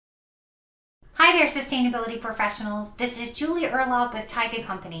Hi there, sustainability professionals. This is Julia Erlaub with Taiga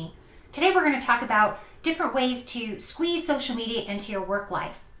Company. Today we're going to talk about different ways to squeeze social media into your work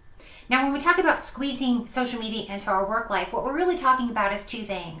life. Now, when we talk about squeezing social media into our work life, what we're really talking about is two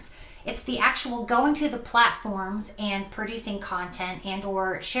things. It's the actual going to the platforms and producing content and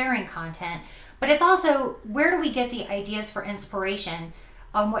or sharing content, but it's also where do we get the ideas for inspiration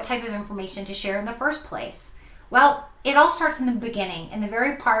on what type of information to share in the first place. Well, it all starts in the beginning, in the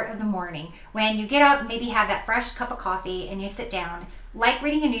very part of the morning, when you get up, maybe have that fresh cup of coffee and you sit down. Like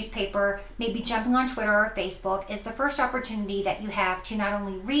reading a newspaper, maybe jumping on Twitter or Facebook is the first opportunity that you have to not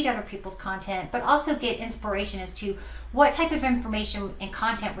only read other people's content, but also get inspiration as to what type of information and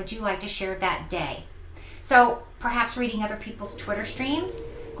content would you like to share that day. So perhaps reading other people's Twitter streams,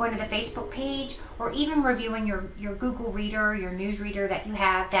 going to the Facebook page, or even reviewing your Google Reader, your news reader that you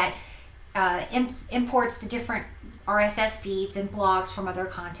have that imports the different RSS feeds and blogs from other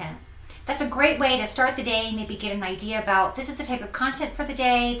content. That's a great way to start the day, maybe get an idea about this is the type of content for the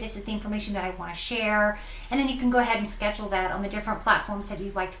day, this is the information that I want to share, and then you can go ahead and schedule that on the different platforms that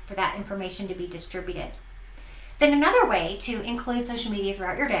you'd like for that information to be distributed. Then another way to include social media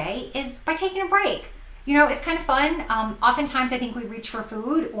throughout your day is by taking a break. You know, it's kind of fun. Oftentimes I think we reach for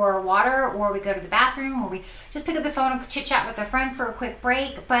food or water, or we go to the bathroom, or we just pick up the phone and chit chat with a friend for a quick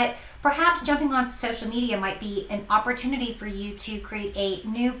break. But perhaps jumping on social media might be an opportunity for you to create a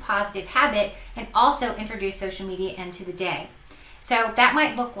new positive habit and also introduce social media into the day. So that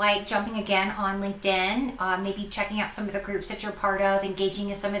might look like jumping again on LinkedIn, maybe checking out some of the groups that you're part of, engaging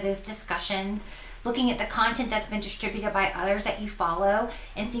in some of those discussions, looking at the content that's been distributed by others that you follow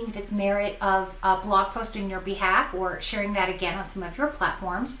and seeing if it's merit of a blog post on your behalf or sharing that again on some of your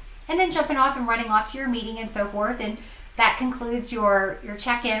platforms, and then jumping off and running off to your meeting and so forth. And that concludes your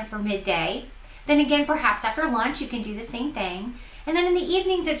check-in for midday. Then again, perhaps after lunch, you can do the same thing. And then in the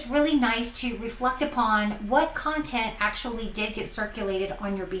evenings, it's really nice to reflect upon what content actually did get circulated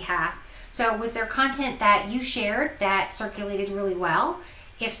on your behalf. So was there content that you shared that circulated really well?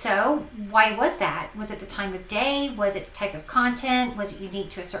 If so, why was that? Was it the time of day? Was it the type of content? Was it unique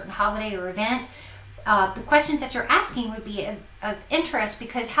to a certain holiday or event? The questions that you're asking would be of interest,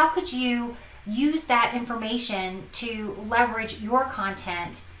 because how could you use that information to leverage your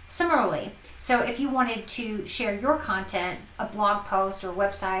content similarly? So if you wanted to share your content, a blog post or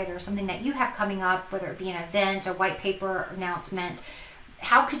website or something that you have coming up, whether it be an event, a white paper announcement,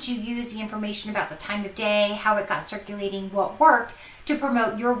 how could you use the information about the time of day, how it got circulating, what worked, to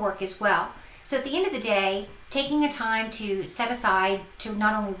promote your work as well? So at the end of the day, taking a time to set aside to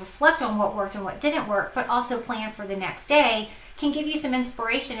not only reflect on what worked and what didn't work, but also plan for the next day can give you some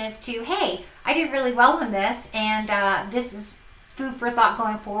inspiration as to, hey, I did really well on this, and this is food for thought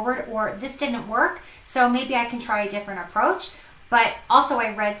going forward, or this didn't work, so maybe I can try a different approach. But also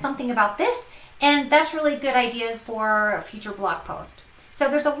I read something about this, and that's really good ideas for a future blog post. So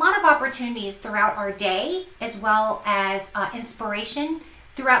there's a lot of opportunities throughout our day, as well as inspiration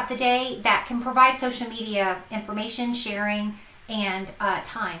throughout the day that can provide social media information, sharing, and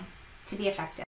time to be effective.